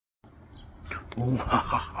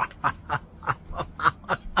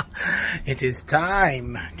It is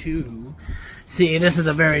time to see. This is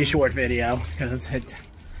a very short video because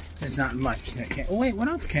there's not much that came. Oh wait, what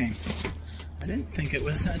else came? I didn't think it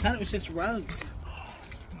was. I thought it was just rugs.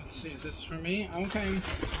 Let's see. Is this for me? Okay.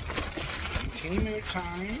 Temu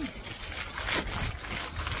Time.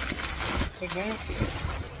 So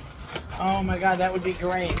that's. Oh my God, that would be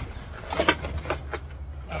great.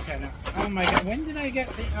 Okay, no. Oh my God, when did I get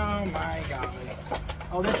the? Oh my God.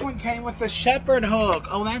 Oh, this one came with the shepherd hook.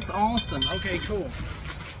 Oh, that's awesome. Okay, cool.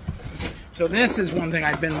 So this is one thing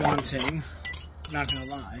I've been wanting. Not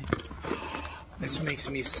gonna lie. This makes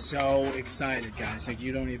me so excited, guys. Like,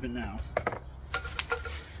 you don't even know.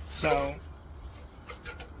 So,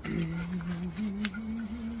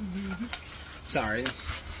 sorry.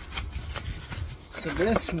 So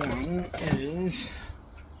this one is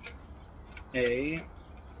a.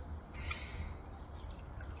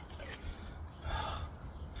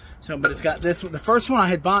 So, but it's got this. The first one I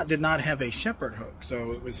had bought did not have a shepherd hook,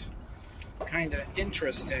 so it was kind of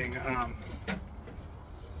interesting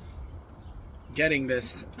getting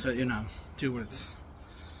this to, you know, do what it's.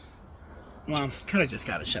 Well, could have just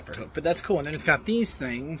got a shepherd hook, but that's cool. And then it's got these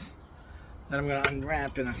things that I'm going to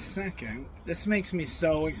unwrap in a second. This makes me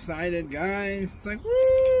so excited, guys. It's like,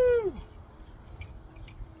 woo!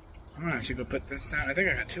 I'm going to actually go put this down. I think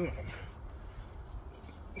I got 2 of them.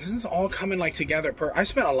 This is all coming like together. I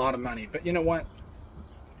spent a lot of money, but you know what?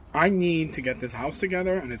 I need to get this house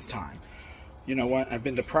together, and it's time. You know what? I've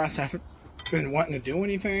been depressed. I haven't been wanting to do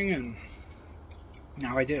anything, and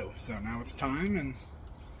now I do. So now it's time, and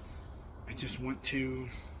I just want to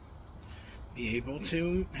be able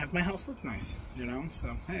to have my house look nice, you know?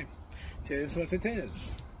 So, hey, it is what it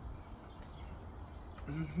is.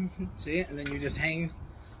 See? And then you just hang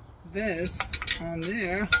this on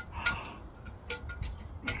there.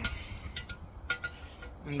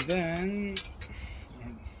 And then,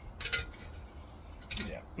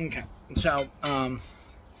 yeah, okay. So,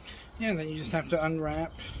 yeah, then you just have to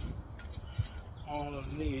unwrap all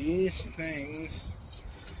of these things.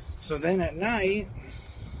 So then at night,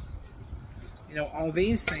 you know, all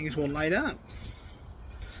these things will light up.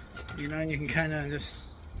 You know, and you can kind of just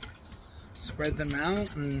spread them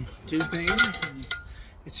out and do things. And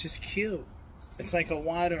it's just cute. It's like a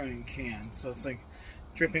watering can. So it's like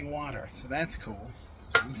dripping water. So that's cool.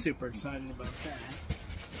 So I'm super excited about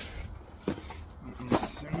that. I'm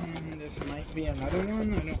assuming this might be another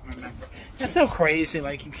one. I don't remember. That's so crazy.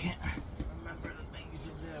 Like, you can't remember the things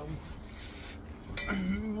you do.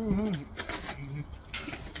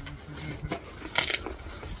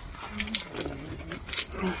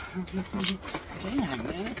 Damn,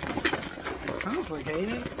 man, this is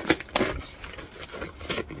complicated.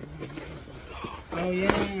 Oh,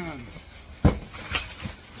 yeah.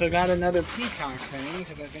 So I got another peacock thing,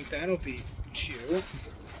 because I think that'll be cute.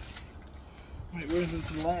 Wait, where's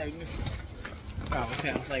its legs? Oh, okay,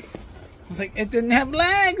 I was like, it didn't have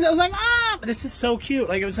legs! I was like, ah! This is so cute.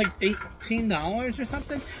 Like, it was like $18 or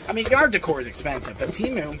something. I mean, yard decor is expensive, but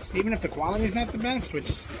Temu, even if the quality's not the best,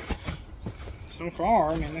 which, so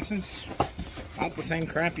far, I mean, this is not the same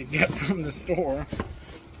crap you get from the store.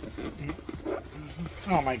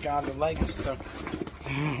 Oh my God, the legs stuck.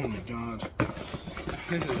 Oh my God.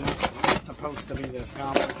 This is not supposed to be this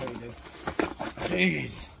complicated.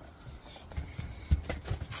 Jeez.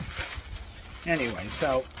 Anyway,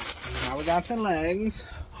 so now we got the legs.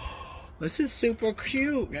 This is super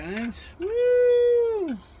cute, guys.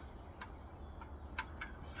 Woo!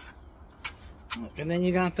 Look, and then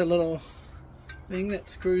you got the little thing that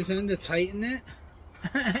screws in to tighten it.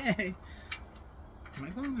 Hey! Am I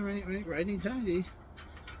going the right righty-tighty?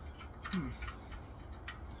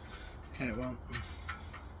 Okay, well,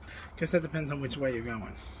 guess that depends on which way you're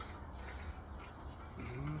going.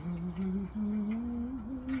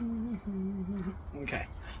 Okay,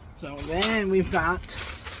 so then we've got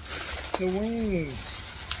the wings.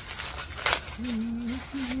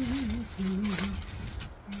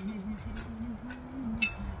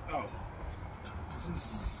 Oh, this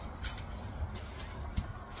is.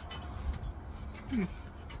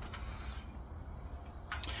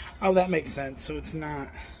 Oh, that makes sense. So it's not.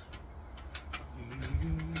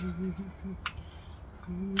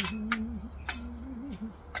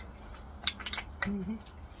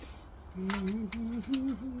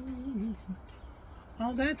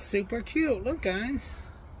 Oh, that's super cute. Look, guys.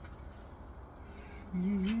 I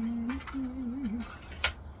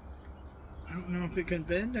don't know if it can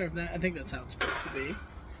bend or if that. I think that's how it's supposed to be.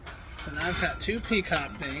 So now I've got 2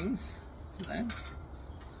 peacock things. So that's.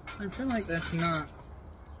 I feel like that's not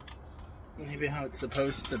maybe how it's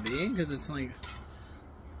supposed to be, because it's like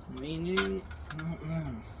Meaning, I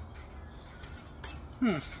don't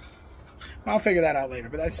know. I'll figure that out later,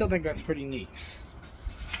 but I still think that's pretty neat.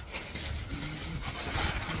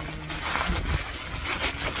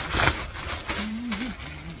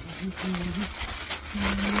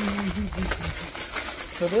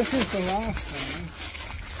 So this is the last thing.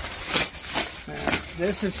 And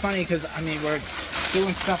this is funny because, I mean, we're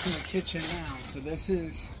doing stuff in the kitchen now. So this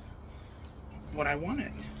is what I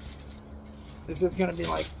wanted. This is going to be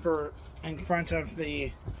like for in front of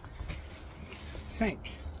the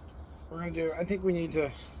sink. We're going to do, I think we need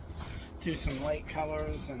to do some light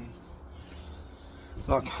colors. And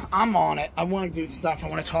look, I'm on it. I want to do stuff. I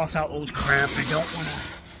want to toss out old crap. I don't want to,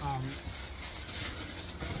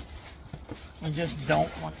 I just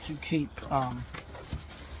don't want to keep,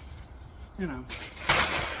 you know,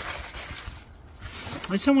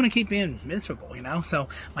 I just don't want to keep being miserable, you know. So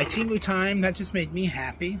my Temu Time, that just made me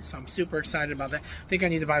happy. So I'm super excited about that. I think I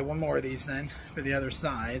need to buy one more of these then for the other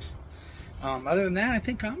side. Other than that, I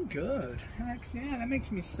think I'm good. Heck yeah, that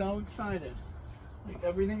makes me so excited. Like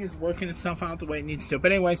everything is working itself out the way it needs to.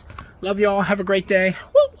 But anyways, love y'all. Have a great day.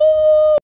 Woo!